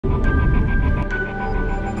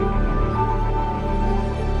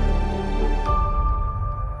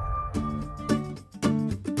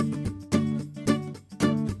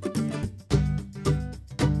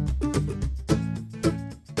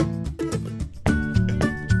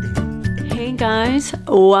Hey guys,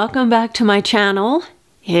 welcome back to my channel.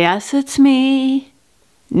 Yes, it's me.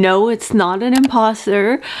 No, it's not an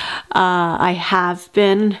imposter. I have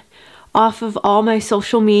been off of all my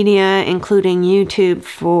social media, including YouTube,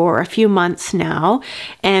 for a few months now.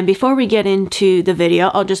 And before we get into the video,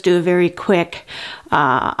 I'll just do a very quick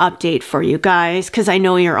update for you guys, because I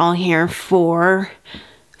know you're all here for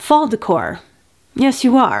fall decor. Yes,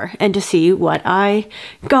 you are, and to see what I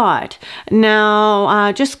got.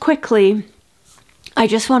 Now, just quickly, I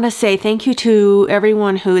just want to say thank you to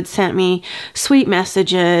everyone who had sent me sweet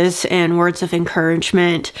messages and words of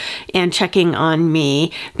encouragement and checking on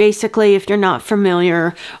me. Basically, if you're not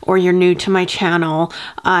familiar or you're new to my channel,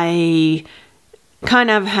 I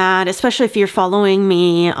kind of had, especially if you're following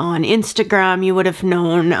me on Instagram, you would have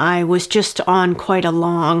known I was just on quite a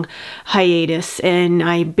long hiatus, and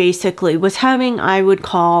I basically was having, I would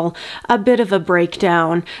call, a bit of a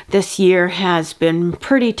breakdown. This year has been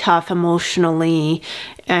pretty tough emotionally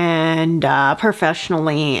and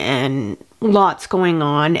professionally, and lots going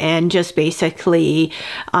on, and just basically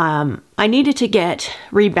I needed to get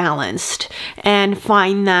rebalanced and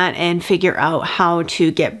find that and figure out how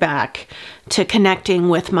to get back to connecting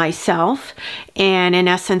with myself. And in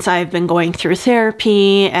essence, I've been going through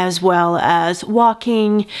therapy as well as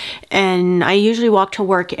walking, and I usually walk to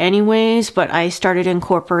work anyways, but I started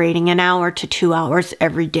incorporating an hour to 2 hours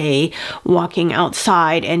every day walking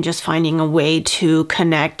outside and just finding a way to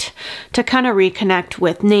connect, to kind of reconnect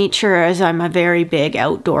with nature, as I'm a very big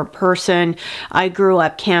outdoor person. I grew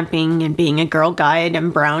up camping and being a Girl Guide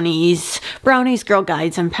and Brownies, Girl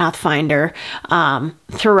Guides, and Pathfinder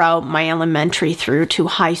throughout my elementary through to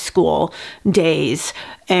high school days.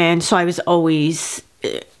 And so I was always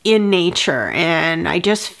in nature, and I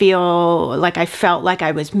just felt like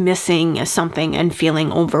I was missing something and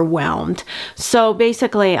feeling overwhelmed. So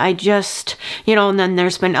basically I just, and then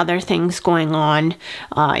there's been other things going on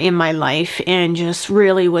in my life, and just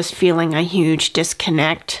really was feeling a huge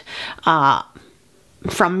disconnect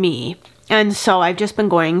from me. And so I've just been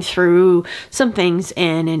going through some things,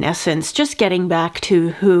 and in essence, just getting back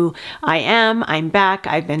to who I am. I'm back.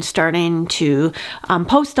 I've been starting to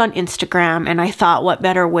post on Instagram, and I thought what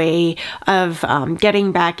better way of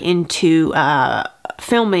getting back into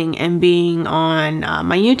filming and being on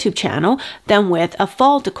my YouTube channel than with a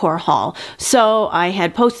fall decor haul. So I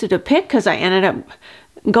had posted a pic because I ended up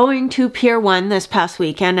going to Pier 1 this past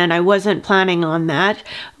weekend, and I wasn't planning on that.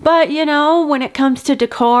 But when it comes to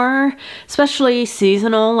decor, especially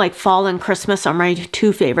seasonal, like fall and Christmas are my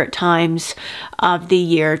two favorite times of the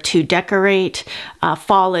year to decorate.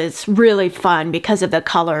 Fall is really fun because of the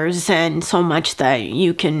colors and so much that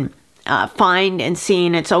you can find and see,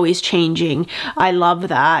 and it's always changing. I love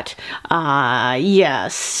that.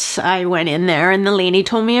 Yes, I went in there and the lady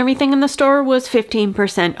told me everything in the store was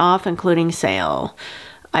 15% off, including sale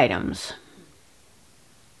items.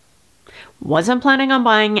 Wasn't planning on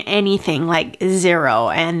buying anything, like zero.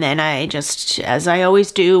 And then I just, as I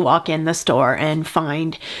always do, walk in the store and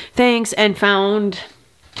find things, and found,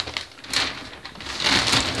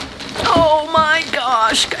 oh my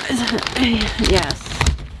gosh, guys. Yes.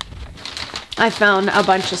 I found a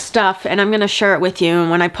bunch of stuff, and I'm going to share it with you. And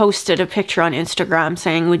when I posted a picture on Instagram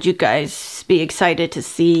saying, would you guys be excited to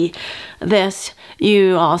see this,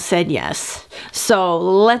 you all said yes. So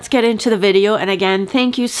let's get into the video. And again,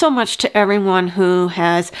 thank you so much to everyone who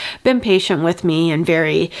has been patient with me and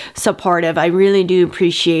very supportive. I really do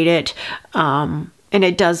appreciate it. And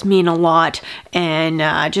it does mean a lot,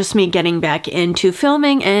 and just me getting back into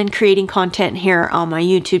filming and creating content here on my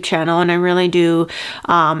YouTube channel. And I really do,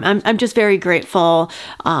 I'm just very grateful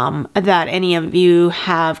that any of you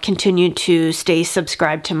have continued to stay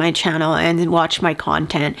subscribed to my channel and watch my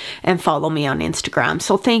content and follow me on Instagram.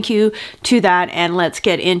 So thank you to that, and let's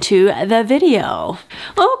get into the video.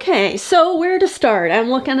 Okay, so where to start? I'm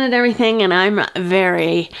looking at everything, and I'm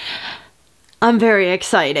very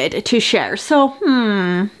excited to share. So,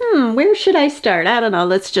 where should I start? I don't know.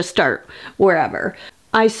 Let's just start wherever.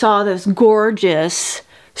 I saw this gorgeous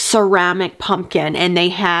ceramic pumpkin, and they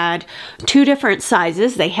had two different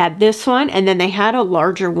sizes. They had this one, and then they had a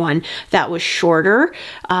larger one that was shorter.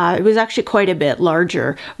 It was actually quite a bit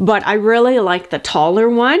larger, but I really like the taller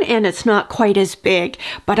one, and it's not quite as big,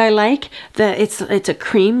 but I like it's a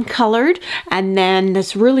cream colored, and then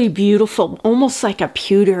this really beautiful, almost like a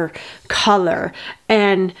pewter color,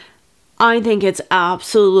 and I think it's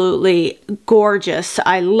absolutely gorgeous.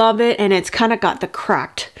 I love it, and it's kind of got the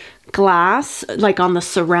cracked glass like on the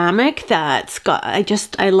ceramic that's got,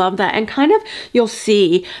 I love that. And kind of you'll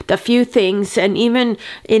see the few things, and even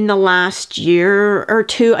in the last year or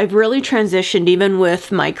two I've really transitioned even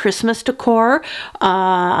with my Christmas decor.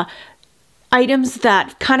 items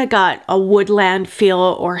that kind of got a woodland feel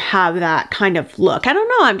or have that kind of look. I don't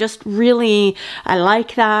know, I'm just really, I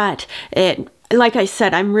like that. Like I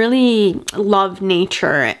said, I'm really love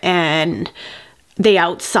nature and the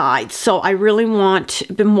outside, so I really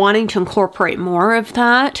been wanting to incorporate more of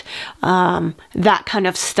that that kind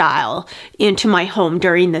of style into my home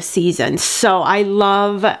during the season. So I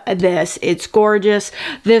love this. It's gorgeous.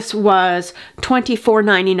 This was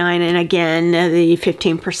 $24.99, and again the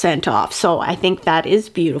 15% off, so I think that is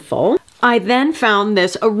beautiful. I then found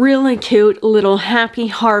this a really cute little Happy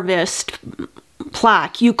Harvest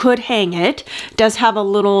plaque. You could hang it. It does have a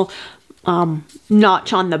little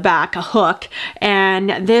notch on the back, a hook,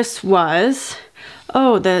 and this was,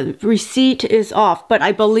 oh, the receipt is off, but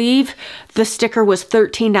I believe the sticker was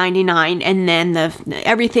 $13.99, and then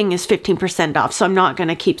everything is 15% off, so I'm not going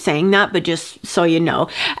to keep saying that, but just so you know.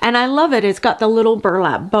 And I love it. It's got the little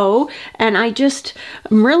burlap bow, and I'm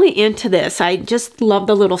really into this. I just love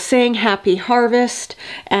the little saying, Happy Harvest,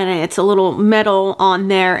 and it's a little metal on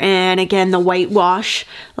there, and again, the whitewash,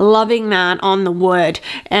 loving that on the wood.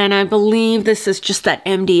 And I believe this is just that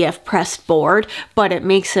MDF pressed board, but it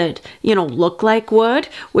makes it, you know, look like wood,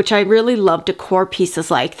 which I really love decor pieces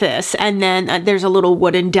like this. And then there's a little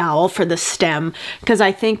wooden dowel for the stem, because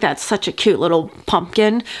I think that's such a cute little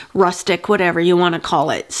pumpkin, rustic, whatever you want to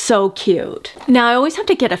call it. So cute. Now I always have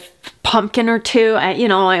to get a pumpkin or two. You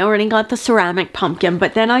know, I already got the ceramic pumpkin,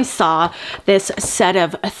 but then I saw this set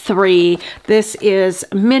of 3. This is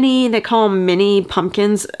mini, they call them mini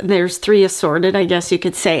pumpkins. There's 3 assorted, I guess you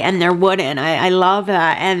could say, and they're wooden. I love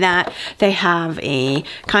that, and that they have a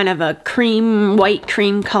kind of a white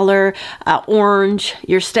cream color, orange,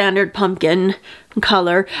 your standard pumpkin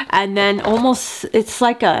color, and then almost, it's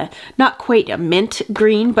like a, not quite a mint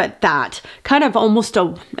green, but that kind of almost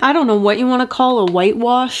a, I don't know what you want to call a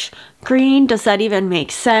whitewash green. Does that even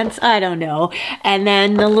make sense? I don't know. And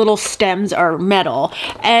then the little stems are metal,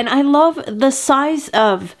 and I love the size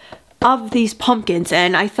of these pumpkins,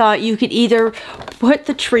 and I thought you could either put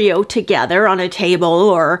the trio together on a table,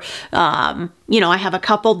 or you know, I have a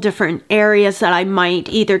couple different areas that I might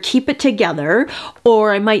either keep it together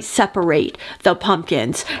or I might separate the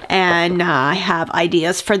pumpkins, and I have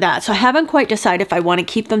ideas for that. So I haven't quite decided if I want to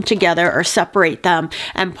keep them together or separate them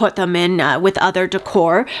and put them in with other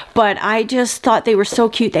decor, but I just thought they were so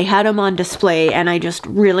cute. They had them on display, and I just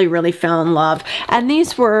really fell in love. And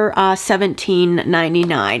these were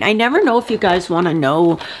 $17.99. I never know if you guys want to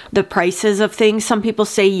know the prices of things. Some people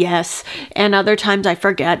say yes, and other times I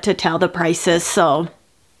forget to tell the prices. So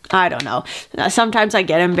I don't know. Sometimes I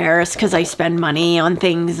get embarrassed because I spend money on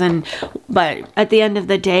things, but at the end of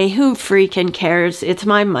the day, who freaking cares? It's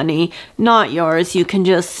my money, not yours. You can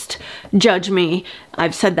just judge me.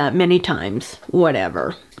 I've said that many times.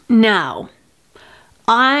 Whatever. Now,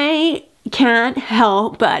 I can't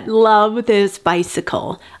help but love this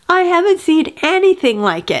bicycle. I haven't seen anything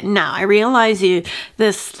like it. Now, I realize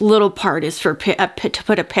this little part is for to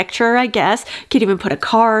put a picture, I guess. You could even put a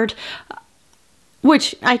card,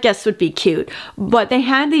 which I guess would be cute. But they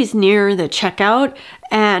had these near the checkout,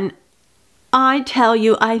 and I tell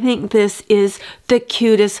you, I think this is the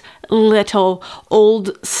cutest little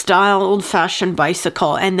old-style, old-fashioned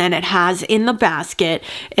bicycle. And then it has, in the basket,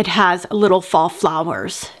 it has little fall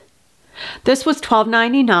flowers. This was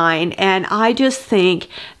 $12.99, and I just think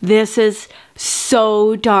this is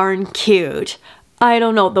so darn cute. I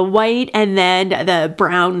don't know, the white and then the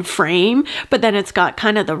brown frame, but then it's got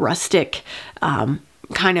kind of the rustic,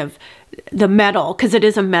 kind of the metal, because it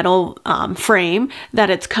is a metal frame,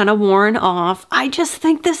 that it's kind of worn off. I just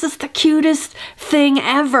think this is the cutest thing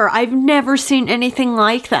ever. I've never seen anything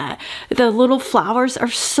like that. The little flowers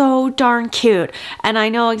are so darn cute, and I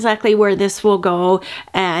know exactly where this will go,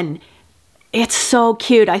 and it's so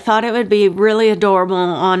cute. I thought it would be really adorable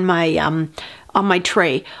on my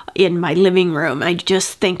tray in my living room. I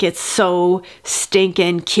just think it's so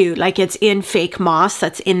stinking cute. Like, it's in fake moss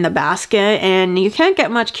that's in the basket, and you can't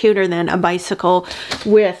get much cuter than a bicycle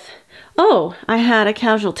with, oh, I had a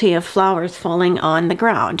casualty of flowers falling on the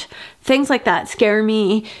ground. Things like that scare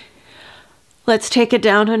me. Let's take it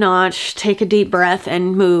down a notch, take a deep breath,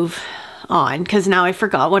 and move on, because now I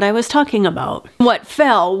forgot what I was talking about. What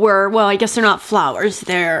fell were, well, I guess they're not flowers,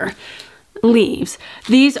 they're leaves.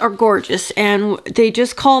 These are gorgeous, and they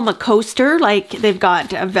just call them a coaster. Like, they've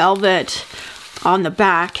got a velvet on the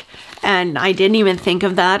back, and I didn't even think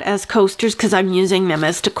of that as coasters because I'm using them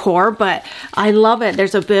as decor, but I love it.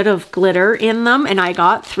 There's a bit of glitter in them, and I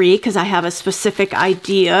got 3 because I have a specific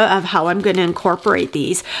idea of how I'm going to incorporate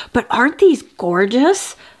these. But aren't these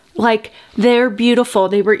gorgeous? Like, they're beautiful.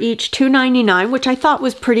 They were each $2.99, which I thought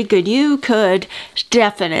was pretty good. You could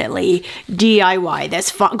definitely DIY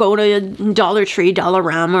this. Go to Dollar Tree,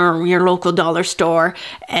 Dollarama, or your local dollar store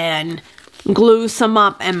and glue some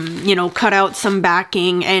up and, you know, cut out some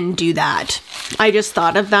backing and do that. I just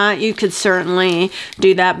thought of that. You could certainly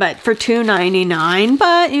do that, but for $2.99,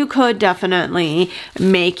 but you could definitely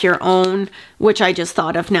make your own, which I just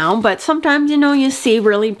thought of now. But sometimes, you know, you see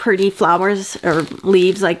really pretty flowers or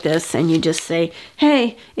leaves like this and you just say,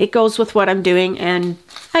 hey, it goes with what I'm doing, and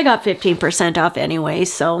I got 15% off anyway,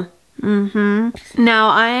 so now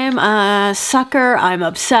I am a sucker, I'm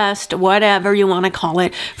obsessed, whatever you want to call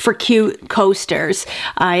it, for cute coasters.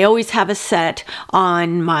 I always have a set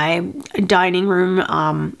on my dining room,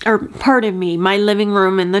 or pardon me, my living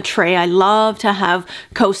room in the tray. I love to have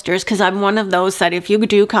coasters because I'm one of those that if you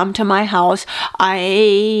do come to my house,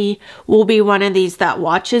 I will be one of these that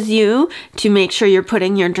watches you to make sure you're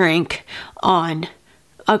putting your drink on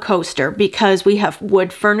a coaster, because we have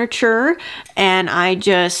wood furniture and I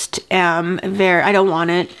just am I don't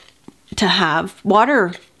want it to have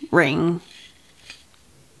water ring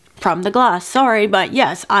from the glass. Sorry, but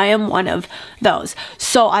yes, I am one of those.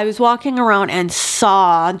 So I was walking around and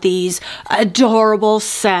saw these adorable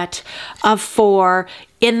set of 4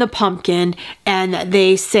 in the pumpkin, and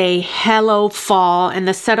they say hello fall, and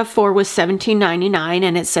the set of 4 was $17.99,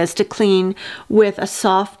 and it says to clean with a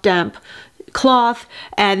soft damp cloth,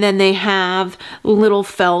 and then they have little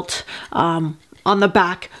felt on the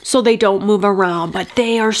back so they don't move around, but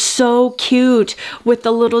they are so cute with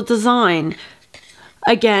the little design.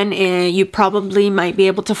 Again, you probably might be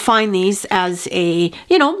able to find these as a,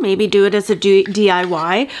 you know, maybe do it as a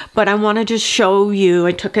DIY, but I want to just show you.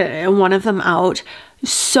 I took one of them out.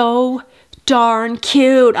 So darn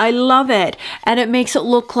cute. I love it. And it makes it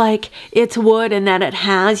look like it's wood and that it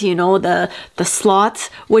has, you know, the slots,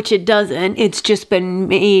 which it doesn't. It's just been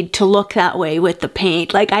made to look that way with the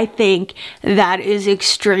paint. Like, I think that is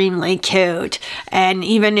extremely cute. And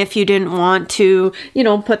even if you didn't want to, you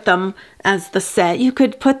know, put them as the set, you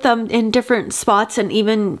could put them in different spots and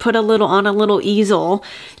even put a little easel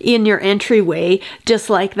in your entryway, just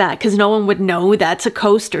like that, because no one would know that's a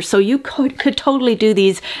coaster. So you could totally do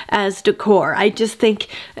these as decor. I just think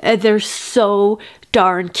they're so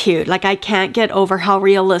darn cute. Like, I can't get over how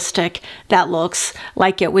realistic that looks,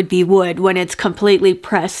 like it would be wood when it's completely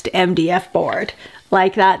pressed MDF board.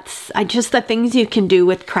 Like, that's, just the things you can do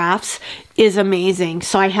with crafts is amazing.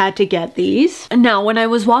 So I had to get these. Now, when I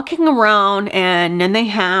was walking around, and they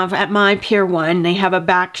have, at my Pier 1, they have a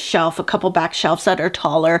back shelf, a couple back shelves that are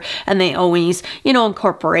taller, and they always, you know,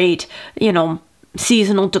 incorporate, you know,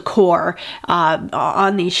 seasonal decor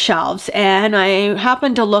on these shelves. And I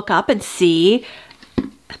happened to look up and see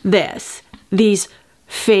these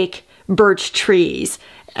fake birch trees.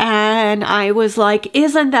 And I was like,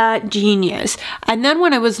 isn't that genius? And then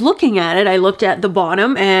when I was looking at it, I looked at the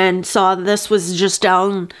bottom and saw this was just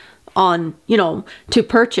down on, you know, to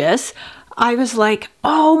purchase. I was like,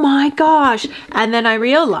 oh my gosh. And then I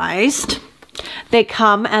realized they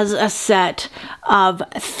come as a set of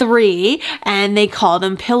 3 and they call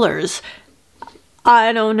them pillars.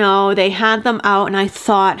 I don't know, they had them out and I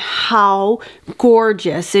thought, how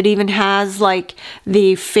gorgeous. It even has like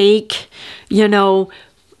the fake, you know,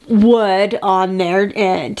 wood on there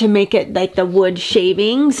to make it like the wood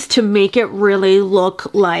shavings to make it really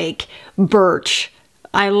look like birch.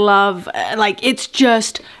 I love, like, it's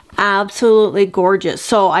just absolutely gorgeous.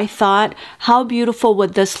 So I thought, how beautiful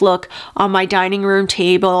would this look on my dining room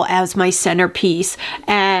table as my centerpiece?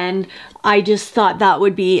 And I just thought that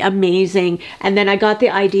would be amazing. And then I got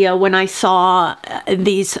the idea when I saw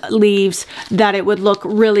these leaves that it would look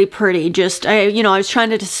really pretty. Just, you know, I was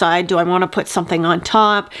trying to decide, do I want to put something on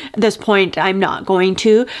top? At this point, I'm not going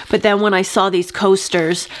to. But then when I saw these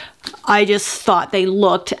coasters, I just thought they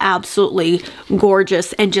looked absolutely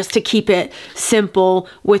gorgeous. And just to keep it simple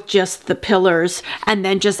with just the pillars, and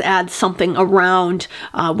then just add something around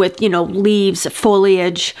with, you know, leaves,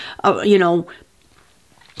 foliage, you know,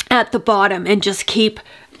 at the bottom, and just keep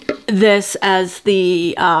this as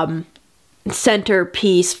the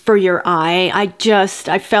centerpiece for your eye.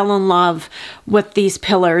 I fell in love with these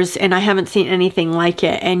pillars, and I haven't seen anything like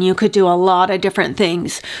it. And you could do a lot of different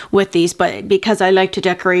things with these, but because I like to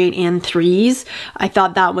decorate in 3s, I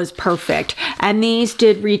thought that was perfect. And these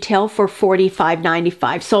did retail for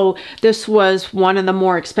 $45.95. So this was one of the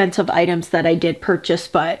more expensive items that I did purchase,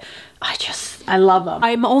 but I love them.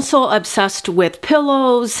 I'm also obsessed with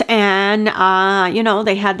pillows, and you know,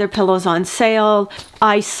 they had their pillows on sale.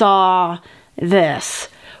 I saw this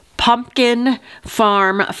Pumpkin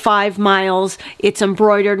Farm 5 miles. It's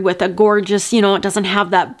embroidered with a gorgeous, you know, it doesn't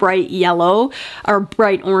have that bright yellow or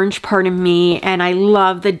bright orange, pardon me, and I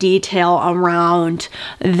love the detail around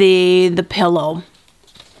the pillow.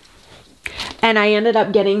 And I ended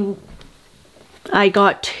up getting, I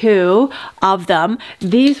got 2 of them.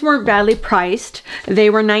 These weren't badly priced.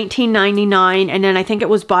 They were $19.99, and then I think it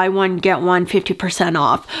was buy one, get one, 50%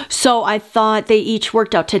 off. So I thought they each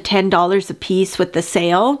worked out to $10 a piece with the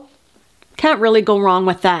sale. Can't really go wrong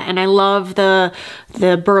with that. And I love the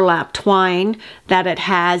burlap twine that it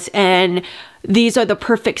has, and these are the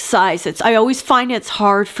perfect size. I always find it's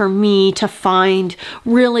hard for me to find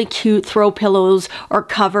really cute throw pillows or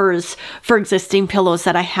covers for existing pillows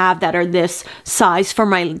that I have that are this size for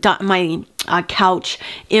my couch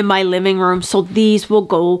in my living room. So these will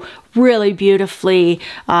go really beautifully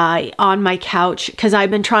on my couch, because I've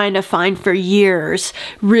been trying to find for years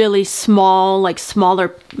really small, like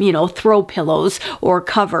smaller, you know, throw pillows or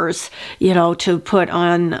covers, you know, to put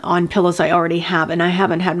on pillows I already have, and I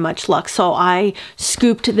haven't had much luck. So I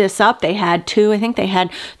scooped this up. They had 2, I think they had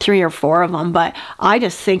 3 or 4 of them, but I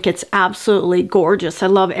just think it's absolutely gorgeous. I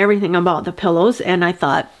love everything about the pillows, and I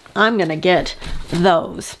thought, I'm gonna get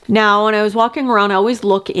those. Now, when I was walking around, I always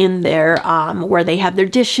look in there where they have their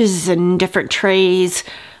dishes and different trays,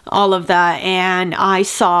 all of that, and I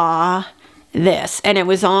saw this, and it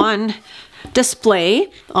was on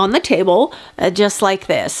display on the table, just like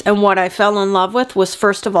this. And what I fell in love with was,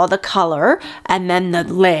 first of all, the color, and then the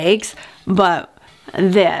legs, but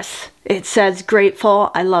this, it says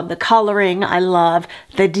grateful. I love the coloring, I love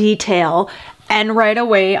the detail. And right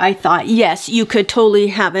away I thought, yes, you could totally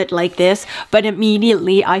have it like this, but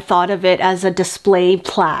immediately I thought of it as a display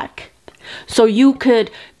plaque. So you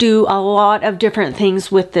could do a lot of different things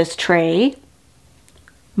with this tray.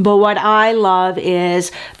 But what I love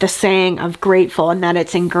is the saying of grateful, and that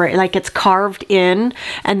it's like it's carved in,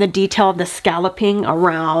 and the detail of the scalloping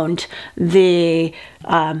around the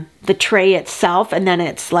tray itself, and then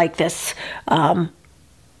it's like this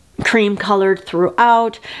cream colored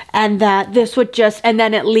throughout, and that this would just, and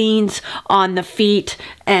then it leans on the feet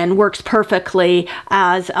and works perfectly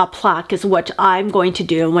as a plaque, is what I'm going to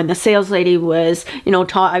do. When the sales lady was, you know,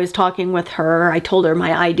 I was talking with her, I told her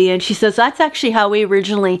my idea, and she says that's actually how we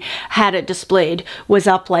originally had it displayed, was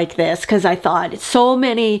up like this, because I thought so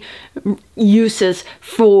many uses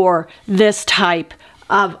for this type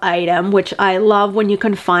of item, which I love when you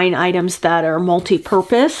can find items that are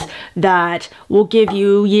multi-purpose, that will give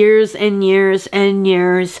you years and years and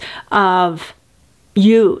years of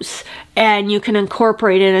use, and you can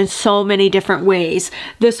incorporate it in so many different ways.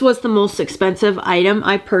 This was the most expensive item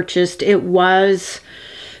I purchased. It was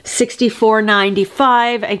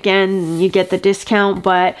 $64.95. Again, you get the discount,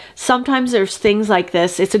 but sometimes there's things like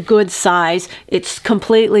this. It's a good size, it's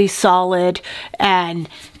completely solid, and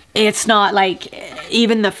it's not like,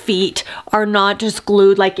 even the feet are not just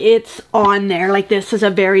glued, like it's on there. Like this is a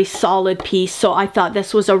very solid piece. So I thought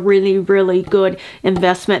this was a really, really good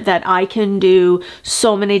investment that I can do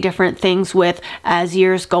so many different things with as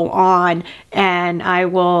years go on, and I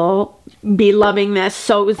will be loving this.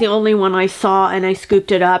 So it was the only one I saw, and I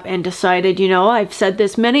scooped it up and decided, you know, I've said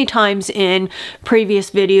this many times in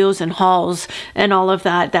previous videos and hauls and all of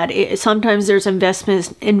that, that sometimes there's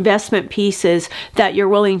investment pieces that you're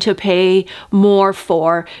willing to pay more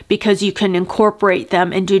for, because you can incorporate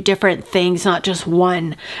them and do different things, not just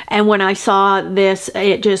one. And when I saw this,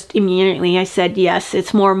 it just immediately, I said, yes,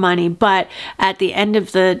 it's more money. But at the end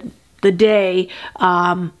of the day,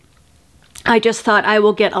 I just thought I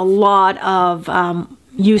will get a lot of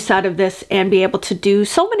use out of this and be able to do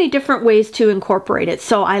so many different ways to incorporate it.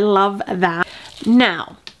 So I love that.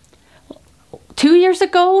 Now, 2 years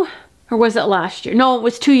ago, or was it last year? No, it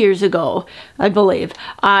was 2 years ago, I believe.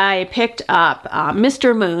 I picked up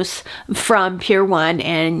Mr. Moose from Pier 1,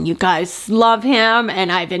 and you guys love him,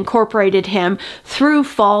 and I've incorporated him through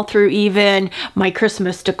fall, through even my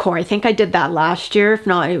Christmas decor. I think I did that last year. If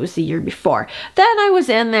not, it was the year before. Then I was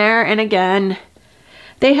in there, and again,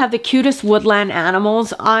 they have the cutest woodland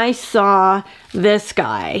animals. I saw this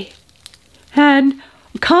guy, and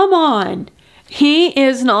come on, he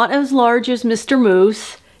is not as large as Mr.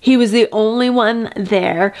 Moose. He was the only one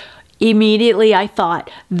there. Immediately I thought,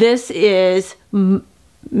 this is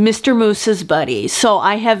Mr. Moose's buddy. So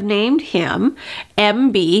I have named him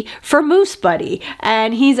MB for Moose Buddy.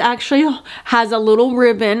 And he's actually has a little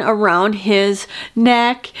ribbon around his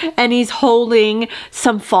neck, and he's holding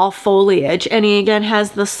some fall foliage. And he again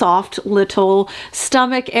has the soft little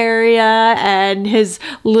stomach area and his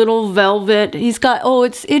little velvet. He's got, oh,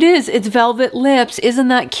 it's velvet lips. Isn't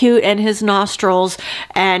that cute? And his nostrils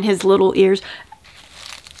and his little ears.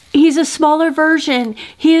 he's a smaller version.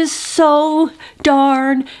 He is so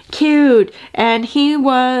darn cute. And he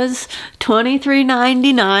was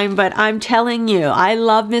 $23.99, but I'm telling you, I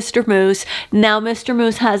love Mr. Moose. Now Mr.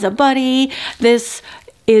 Moose has a buddy. This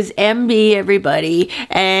is MB, everybody,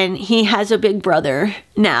 and he has a big brother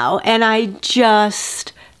now. And I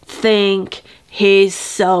just think he's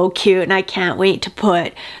so cute, and I can't wait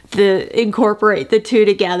to incorporate the two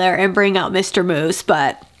together and bring out Mr. Moose.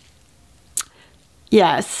 But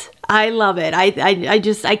yes, I love it. I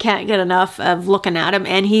can't get enough of looking at him.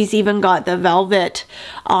 And he's even got the velvet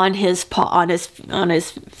on his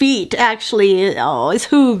feet, actually. Oh, his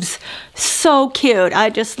hooves. So cute. I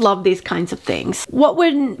just love these kinds of things. What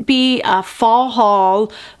wouldn't be a fall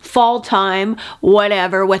haul, fall time,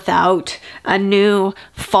 whatever, without a new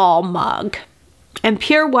fall mug? And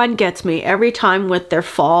Pier 1 gets me every time with their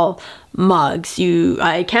fall mugs.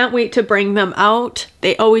 I can't wait to bring them out.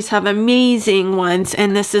 They always have amazing ones,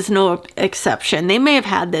 and this is no exception. They may have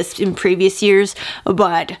had this in previous years,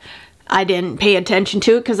 but I didn't pay attention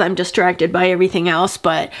to it because I'm distracted by everything else.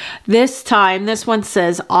 But this time, this one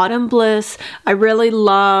says Autumn Bliss. I really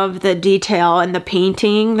love the detail and the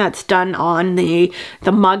painting that's done on the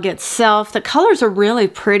mug itself. The colors are really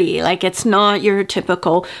pretty. Like, it's not your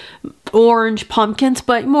typical orange pumpkins,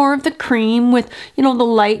 but more of the cream with, you know, the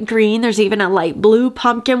light green. There's even a light blue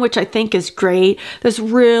pumpkin, which I think is great. This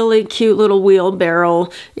really cute little wheelbarrow,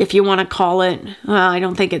 if you want to call it. I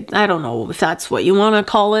don't know if that's what you want to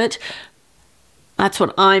call it. That's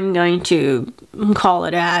what I'm going to call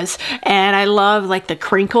it as. And I love like the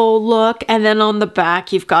crinkle look. And then on the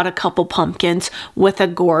back, you've got a couple pumpkins with a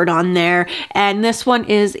gourd on there. And this one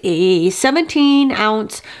is a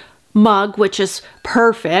 17-ounce mug, which is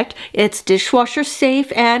perfect. It's dishwasher safe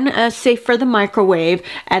and safe for the microwave.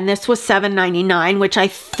 And this was $7.99, which I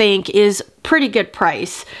think is pretty good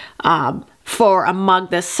price for a mug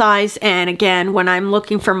this size. And again, when I'm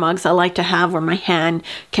looking for mugs, I like to have where my hand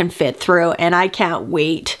can fit through, and I can't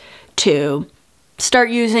wait to start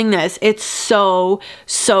using this. It's so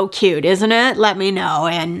cute, isn't it? Let me know.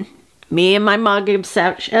 And me and my mug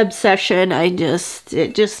obsession,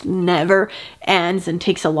 it just never ends, and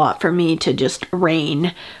takes a lot for me to just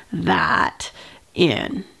rein that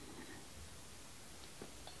in.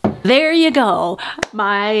 There you go,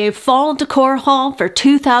 my fall decor haul for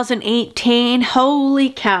 2018. Holy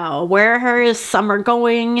cow, where is summer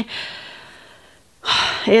going?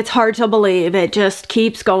 It's hard to believe. It just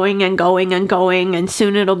keeps going and going and going, and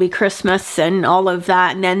soon it'll be Christmas and all of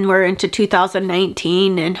that, and then we're into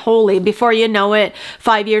 2019, and holy, before you know it,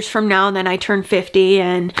 5 years from now, then I turn 50,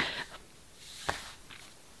 and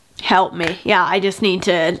help me. Yeah, I just need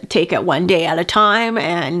to take it one day at a time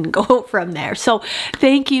and go from there. So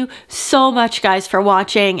thank you so much, guys, for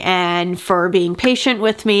watching and for being patient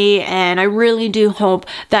with me. And I really do hope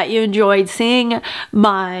that you enjoyed seeing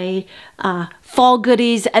my fall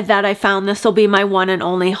goodies that I found. This will be my one and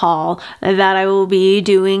only haul that I will be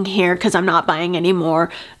doing here, because I'm not buying any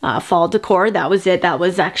more fall decor. That was it. That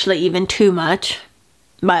was actually even too much,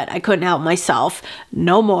 but I couldn't help myself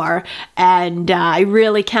no more. And I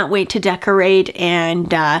really can't wait to decorate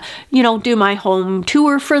and, you know, do my home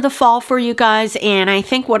tour for the fall for you guys. And I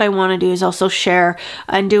think what I want to do is also share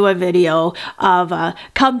and do a video of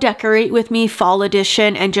come decorate with me fall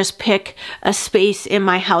edition, and just pick a space in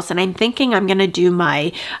my house. And I'm thinking I'm going to do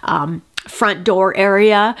my front door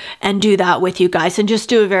area and do that with you guys, and just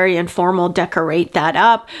do a very informal decorate that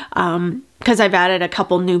up. Because I've added a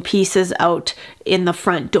couple new pieces out in the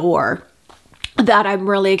front door that I'm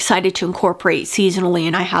really excited to incorporate seasonally,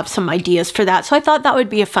 and I have some ideas for that. So I thought that would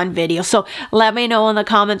be a fun video. So let me know in the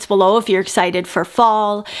comments below if you're excited for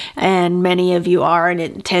fall, and many of you are, and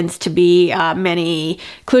it tends to be many,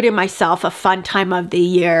 including myself, a fun time of the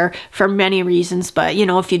year for many reasons. But you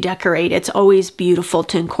know, if you decorate, it's always beautiful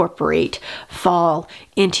to incorporate fall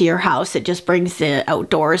into your house. It just brings the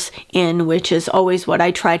outdoors in, which is always what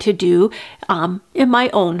I try to do in my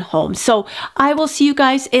own home. So I will see you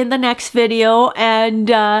guys in the next video, and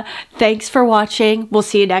thanks for watching. We'll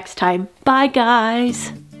see you next time. Bye,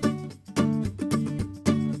 guys.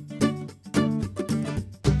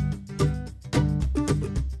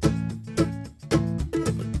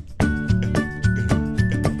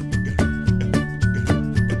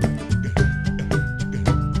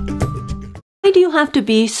 Why do you have to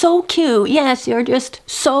be so cute? Yes, you're just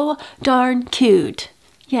so darn cute.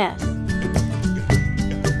 Yes.